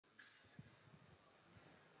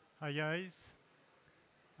Hi guys,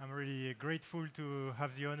 I'm really grateful to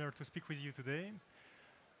have the honor to speak with you today.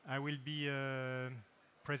 I will be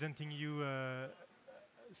presenting you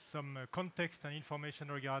some context and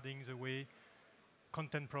information regarding the way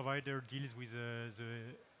content provider deals with the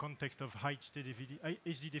context of HD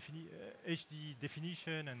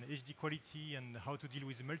definition and HD quality and how to deal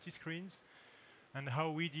with multi-screens and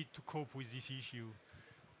how we did to cope with this issue.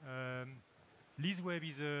 LeaseWeb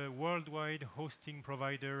is a worldwide hosting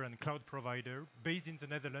provider and cloud provider based in the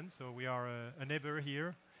Netherlands, so we are a neighbor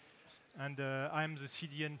here. And I'm the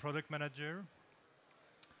CDN product manager.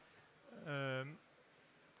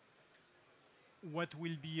 What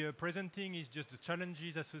we'll be presenting is just the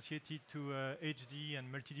challenges associated to HD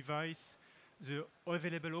and multi-device, the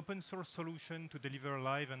available open source solution to deliver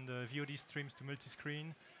live and VOD streams to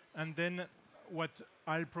multi-screen, and then what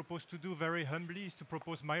I'll propose to do very humbly is to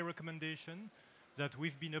propose my recommendation that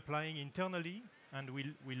we've been applying internally, and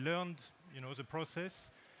we learned the process.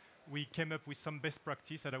 We came up with some best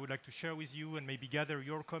practice that I would like to share with you and maybe gather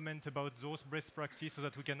your comment about those best practices so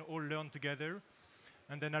that we can all learn together.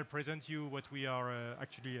 And then I'll present you what we are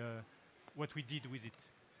what we did with it.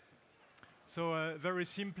 So very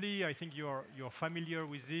simply, I think you're familiar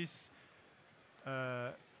with this.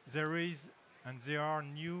 There are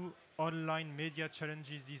new online media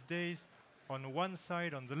challenges these days. On one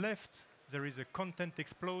side, on the left, there is a content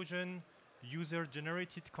explosion,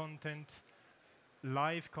 user-generated content,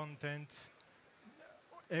 live content,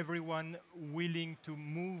 everyone willing to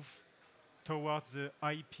move towards the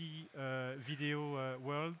IP video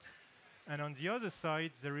world. And on the other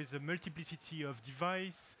side, there is a multiplicity of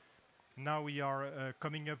devices. Now we are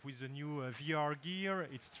coming up with a new VR gear.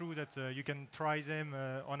 It's true that you can try them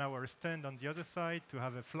on our stand on the other side to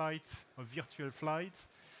have a virtual flight.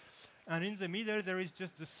 And in the middle, there is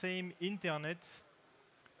just the same internet,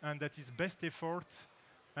 and that is best effort.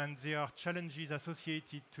 And there are challenges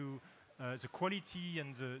associated to the quality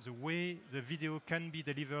and the way the video can be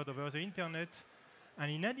delivered over the internet.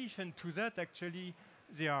 And in addition to that, actually,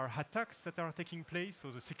 there are attacks that are taking place. So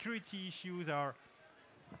the security issues are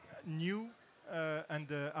new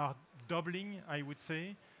and are doubling, I would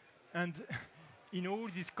say. And in all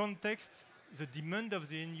this context, the demand of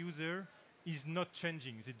the end user is not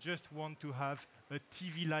changing. They just want to have a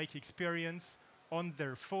TV-like experience on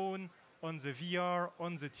their phone, on the VR,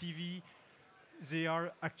 on the TV. They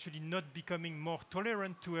are actually not becoming more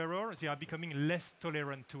tolerant to error. They are becoming less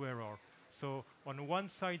tolerant to error. So on one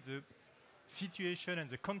side, the situation and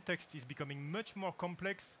the context is becoming much more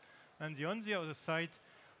complex. And on the other side,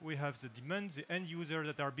 we have the demand, the end users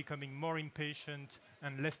that are becoming more impatient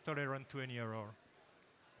and less tolerant to any error.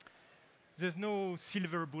 There's no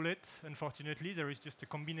silver bullet, unfortunately. There is just a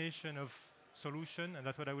combination of solutions, and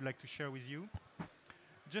that's what I would like to share with you.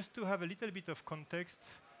 Just to have a little bit of context,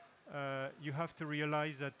 you have to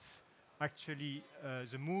realize that actually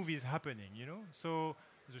the move is happening. So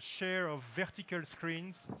the share of vertical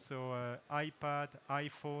screens, so iPad,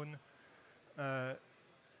 iPhone,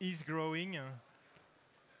 is growing,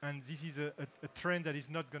 and this is a trend that is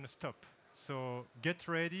not going to stop. So get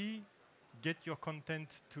ready, get your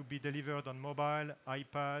content to be delivered on mobile,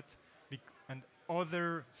 iPad, and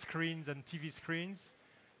other screens and TV screens,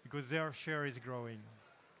 because their share is growing.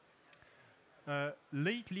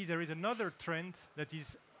 Lately, there is another trend that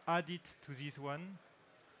is added to this one.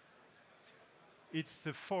 It's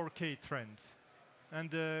the 4K trend.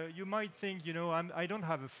 And you might think, I don't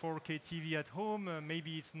have a 4K TV at home.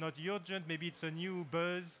 Maybe it's not urgent. Maybe it's a new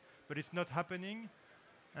buzz, but it's not happening.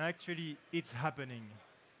 Actually, it's happening.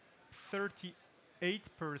 38%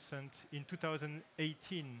 in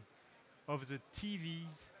 2018 of the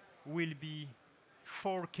TVs will be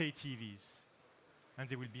 4K TVs. And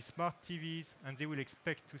they will be smart TVs, and they will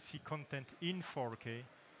expect to see content in 4K.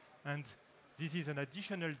 And this is an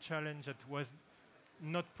additional challenge that was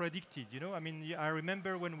not predicted. I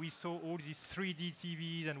remember when we saw all these 3D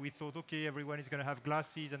TVs, and we thought, OK, everyone is going to have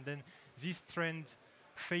glasses, and then this trend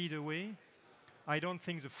fade away. I don't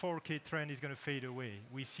think the 4K trend is going to fade away.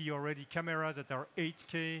 We see already cameras that are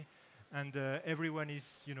 8K, and everyone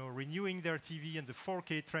is renewing their TV, and the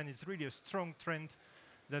 4K trend is really a strong trend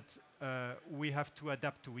that we have to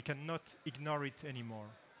adapt to. We cannot ignore it anymore.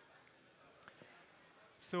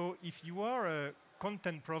 So if you are a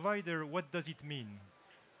content provider, what does it mean?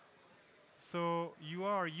 So you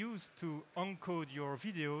are used to encode your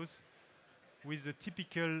videos with the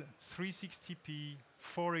typical 360p,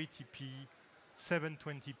 480p,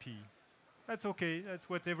 720p. That's OK. That's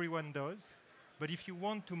what everyone does. But if you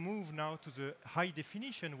want to move now to the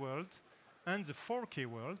high-definition world and the 4K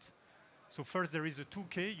world, So first there is a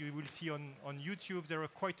 2K. You will see on YouTube there are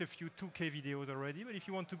quite a few 2K videos already. But if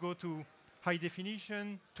you want to go to high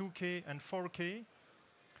definition, 2K and 4K,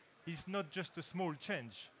 it's not just a small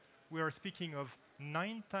change. We are speaking of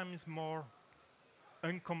 9 times more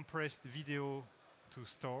uncompressed video to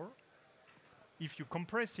store. If you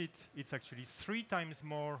compress it, it's actually 3 times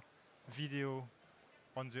more video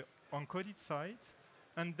on the encoded side.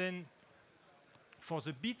 And then for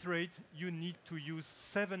the bit rate, you need to use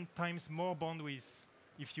 7 times more bandwidth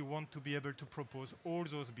if you want to be able to propose all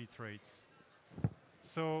those bit rates.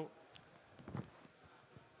 So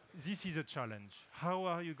this is a challenge. How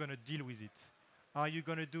are you going to deal with it? Are you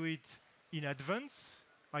going to do it in advance?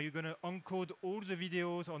 Are you going to encode all the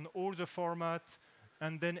videos on all the formats,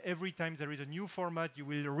 and then every time there is a new format, you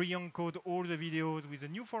will re-encode all the videos with a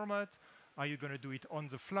new format? Are you going to do it on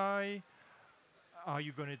the fly? Are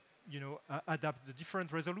you going to adapt the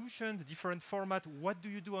different resolution, the different format? What do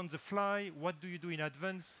you do on the fly? What do you do in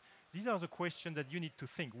advance? These are the questions that you need to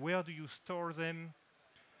think. Where do you store them?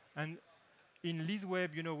 And in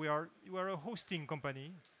LeaseWeb, we are a hosting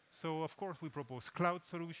company. So of course we propose cloud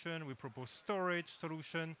solution, we propose storage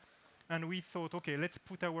solution, and we thought, okay, let's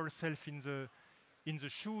put ourselves in the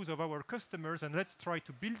shoes of our customers, and let's try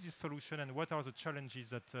to build this solution, and what are the challenges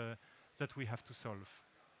that we have to solve.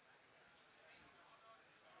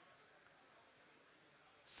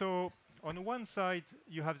 So on one side,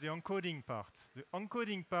 you have the encoding part. The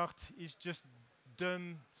encoding part is just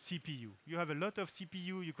dumb CPU. You have a lot of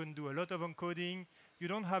CPU, you can do a lot of encoding. You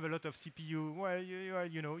don't have a lot of CPU, well,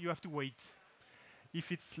 you have to wait.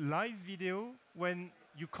 If it's live video, when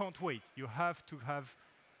you can't wait, you have to have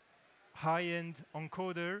high-end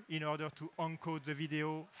encoder in order to encode the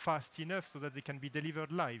video fast enough so that they can be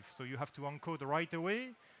delivered live. So you have to encode right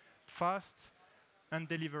away, fast, and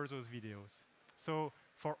deliver those videos. So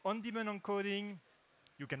for on-demand encoding,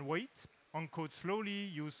 you can wait, encode slowly,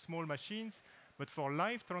 use small machines. But for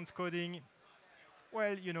live transcoding,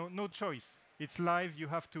 well, no choice. It's live, you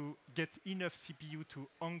have to get enough CPU to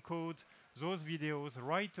encode those videos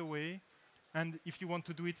right away. And if you want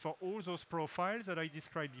to do it for all those profiles that I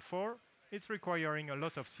described before, it's requiring a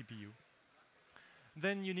lot of CPU.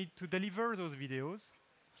 Then you need to deliver those videos.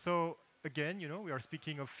 So again, we are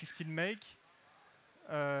speaking of 15 meg.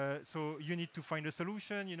 So you need to find a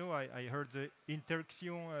solution. I heard the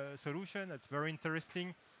interaction solution. That's very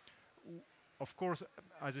interesting. Of course,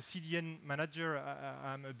 as a CDN manager,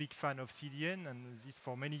 I'm a big fan of CDN, and this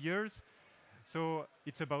for many years. So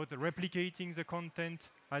it's about replicating the content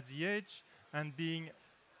at the edge and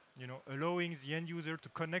allowing the end user to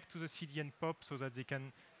connect to the CDN POP so that they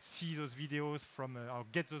can see those videos from, or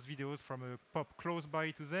get those videos from a POP close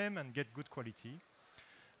by to them and get good quality.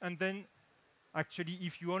 And then, actually,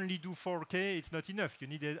 if you only do 4K, it's not enough. You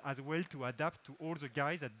need it as well to adapt to all the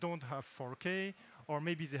guys that don't have 4K, or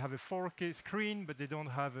maybe they have a 4K screen, but they don't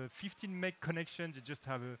have a 15 meg connection. They just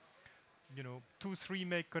have a 2-3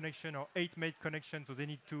 meg connection or 8 meg connection. So they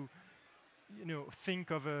need to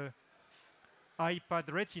think of a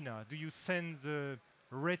iPad Retina. Do you send the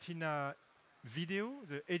Retina video,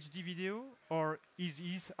 the HD video, or is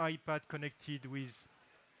his iPad connected with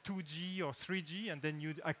 2G or 3G, and then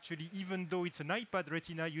you actually, even though it's an iPad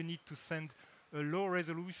Retina, you need to send a low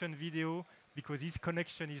resolution video because his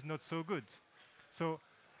connection is not so good. So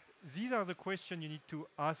these are the questions you need to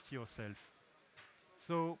ask yourself.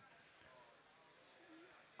 So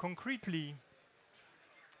concretely,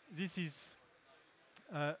 this is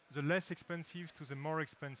the less expensive to the more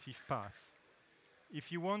expensive path.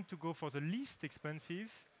 If you want to go for the least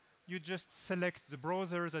expensive, you just select the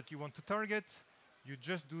browser that you want to target. You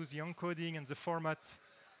just do the encoding and the format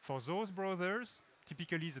for those browsers.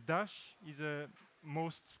 Typically, the Dash is the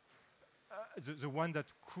one that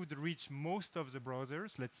could reach most of the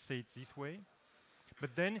browsers, let's say it this way.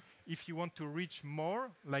 But then, if you want to reach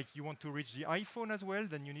more, like you want to reach the iPhone as well,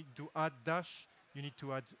 then you need to add Dash, you need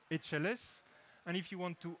to add HLS. And if you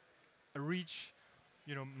want to reach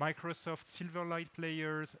Microsoft Silverlight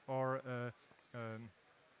players or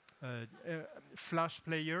Flash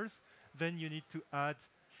players, then you need to add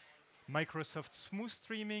Microsoft Smooth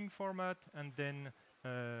Streaming format and then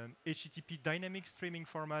HTTP dynamic streaming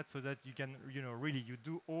format, so that you can, really you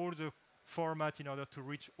do all the format in order to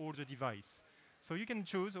reach all the device. So you can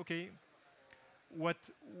choose, okay, what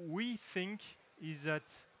we think is that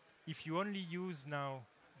if you only use now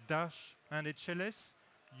Dash and HLS,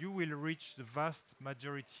 you will reach the vast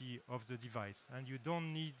majority of the device, and you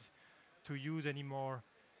don't need to use anymore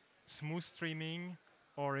smooth streaming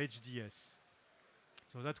or HDS.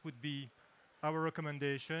 So that would be our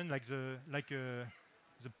recommendation, like the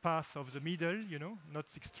path of the middle, not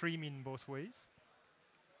extreme in both ways.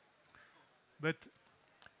 But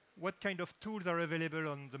what kind of tools are available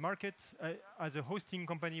on the market? As a hosting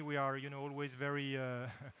company, we are, always very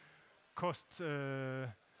cost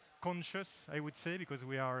conscious, I would say, because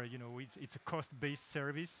we are, it's a cost-based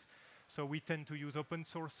service. So we tend to use open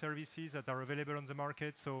source services that are available on the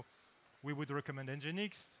market. So we would recommend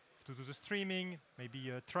Nginx to do the streaming,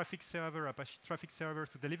 maybe a traffic server, Apache traffic server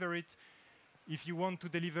to deliver it. If you want to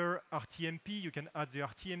deliver RTMP, you can add the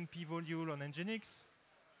RTMP module on Nginx.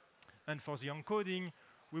 And for the encoding,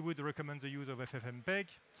 we would recommend the use of FFmpeg.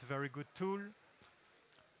 It's a very good tool.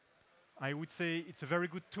 I would say it's a very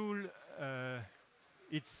good tool.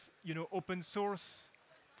 It's, open source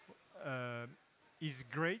is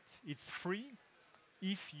great. It's free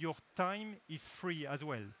if your time is free as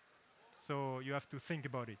well. So you have to think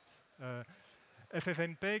about it.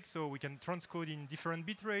 FFmpeg, so we can transcode in different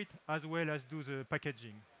bitrate as well as do the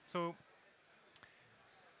packaging. So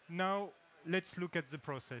now let's look at the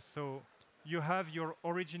process. So you have your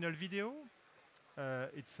original video.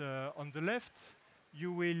 It's on the left.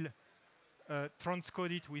 You will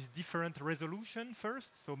transcode it with different resolution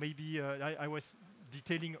first. So maybe I was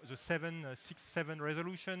detailing the 6, 7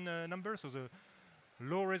 resolution number. So the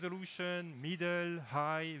low resolution, middle,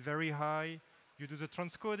 high, very high. You do the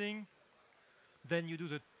transcoding. Then you do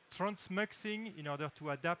the transmuxing in order to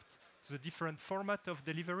adapt to the different format of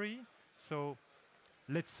delivery. So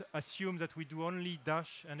let's assume that we do only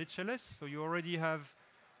Dash and HLS. So you already have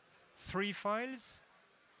 3 files,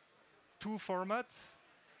 2 formats.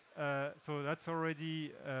 So that's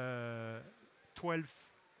already 12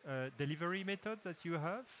 delivery methods that you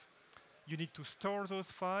have. You need to store those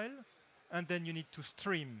files, and then you need to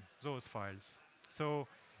stream those files. So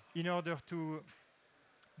in order to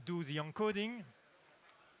do the encoding,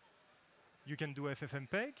 you can do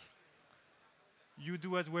FFmpeg. You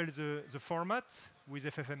do as well the format with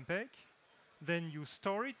FFmpeg. Then you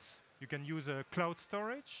store it. You can use a cloud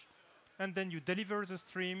storage. And then you deliver the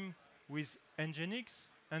stream with Nginx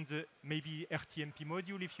and the maybe RTMP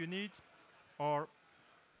module if you need. Or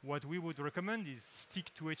what we would recommend is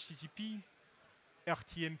stick to HTTP.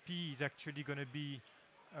 RTMP is actually going to be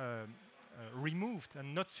removed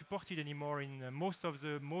and not supported anymore in most of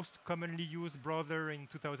the most commonly used browser in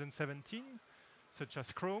 2017, such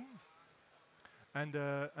as Chrome. And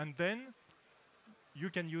then you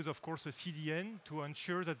can use, of course, a CDN to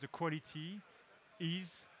ensure that the quality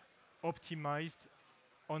is optimized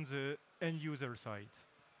on the end user side.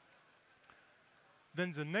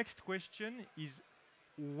 Then the next question is,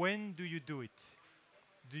 when do you do it?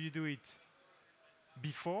 Do you do it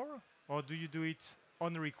before, or do you do it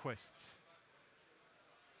on request?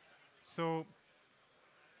 So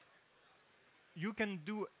you can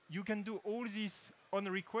do all this on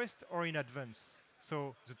request or in advance.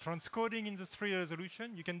 So the transcoding in the 3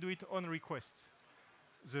 resolution, you can do it on request.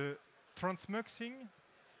 The transmuxing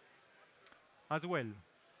as well.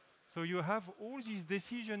 So you have all these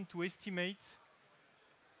decisions to estimate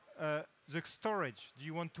the storage. Do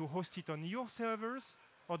you want to host it on your servers,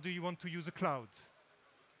 or do you want to use a cloud?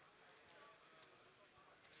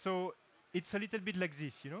 So it's a little bit like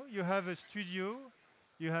this, You have a studio,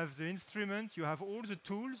 you have the instrument, you have all the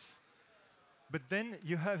tools, but then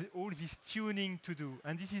you have all this tuning to do.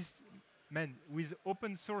 And this is, man, with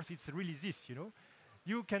open source, it's really this,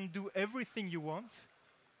 You can do everything you want,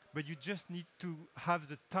 but you just need to have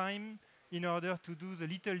the time in order to do the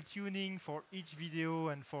little tuning for each video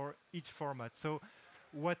and for each format. So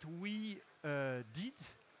what we did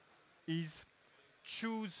is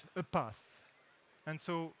choose a path. And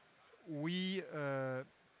so we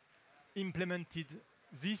implemented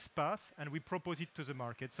this path and we propose it to the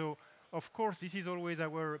market. So of course, this is always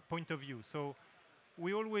our point of view. So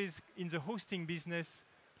we always, in the hosting business,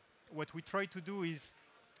 what we try to do is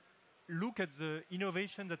look at the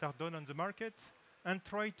innovation that are done on the market and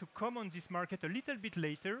try to come on this market a little bit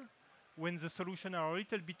later when the solutions are a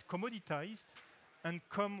little bit commoditized and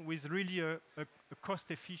come with really a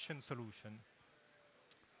cost-efficient solution.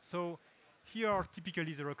 So here are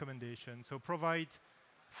typically the recommendations. So provide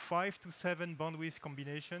 5 to 7 bandwidth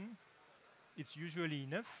combination. It's usually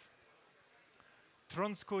enough.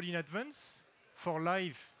 Transcode in advance. For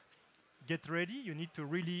live, get ready. You need to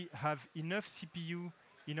really have enough CPU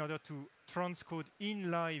in order to transcode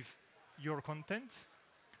in live your content.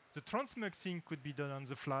 The transmuxing could be done on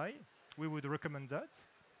the fly. We would recommend that.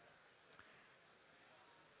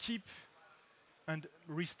 Keep and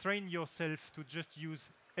restrain yourself to just use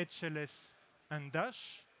HLS and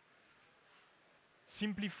Dash.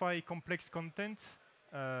 Simplify complex content.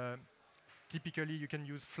 Typically, you can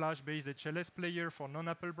use Flash-based HLS player for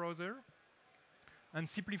non-Apple browser. And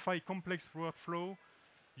simplify complex workflow.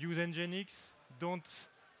 Use Nginx. Don't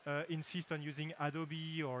insist on using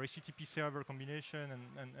Adobe or HTTP server combination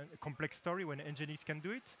and a complex story when Nginx can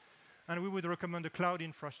do it. And we would recommend a cloud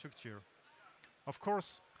infrastructure. Of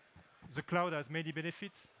course, the cloud has many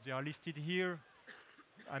benefits. They are listed here.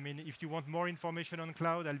 I mean, if you want more information on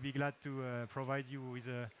cloud, I'll be glad to provide you with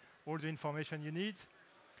all the information you need.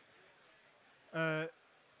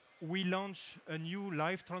 We launch a new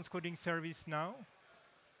live transcoding service now.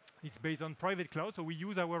 It's based on private cloud, so we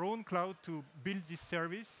use our own cloud to build this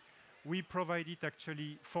service. We provide it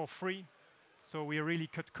actually for free, so we really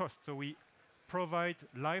cut costs. So we provide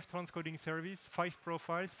live transcoding service, 5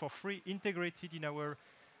 profiles for free, integrated in our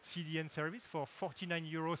CDN service for 49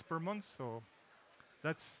 euros per month. So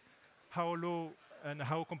that's how low and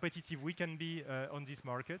how competitive we can be on this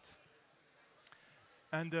market.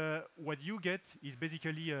 And what you get is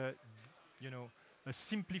basically a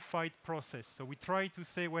simplified process. So we try to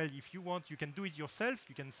say, well, if you want, you can do it yourself.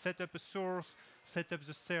 You can set up a source, set up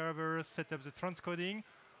the server, set up the transcoding.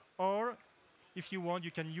 Or if you want,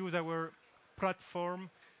 you can use our platform,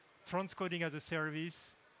 transcoding as a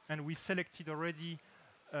service. And we selected already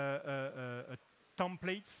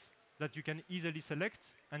templates that you can easily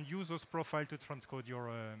select and use those profiles to transcode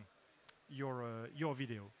your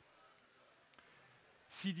video.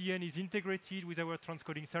 CDN is integrated with our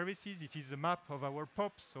transcoding services. This is the map of our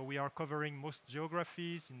POPs, so we are covering most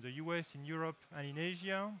geographies in the US, in Europe, and in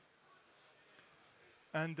Asia.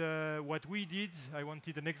 And what we did, I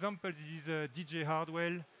wanted an example. This is DJ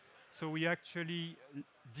Hardwell. So we actually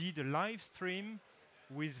did a live stream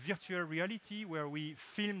with virtual reality where we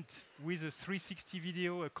filmed with a 360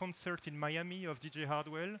 video a concert in Miami of DJ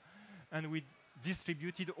Hardwell, and we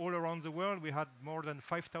distributed all around the world. We had more than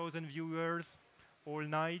 5,000 viewers all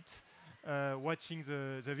night watching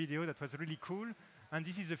the video. That was really cool. And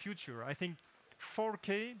this is the future. I think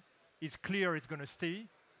 4K is clear it's going to stay.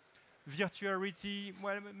 Virtual reality,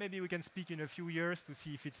 well, maybe we can speak in a few years to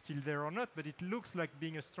see if it's still there or not, but it looks like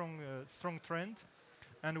being a strong trend.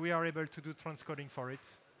 And we are able to do transcoding for it.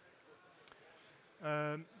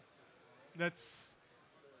 That's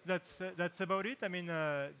about it. I mean,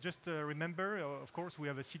 just remember, of course, we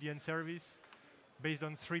have a CDN service based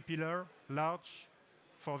on 3 pillars: large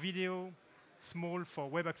for video, small for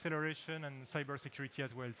web acceleration, and cybersecurity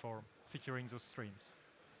as well for securing those streams.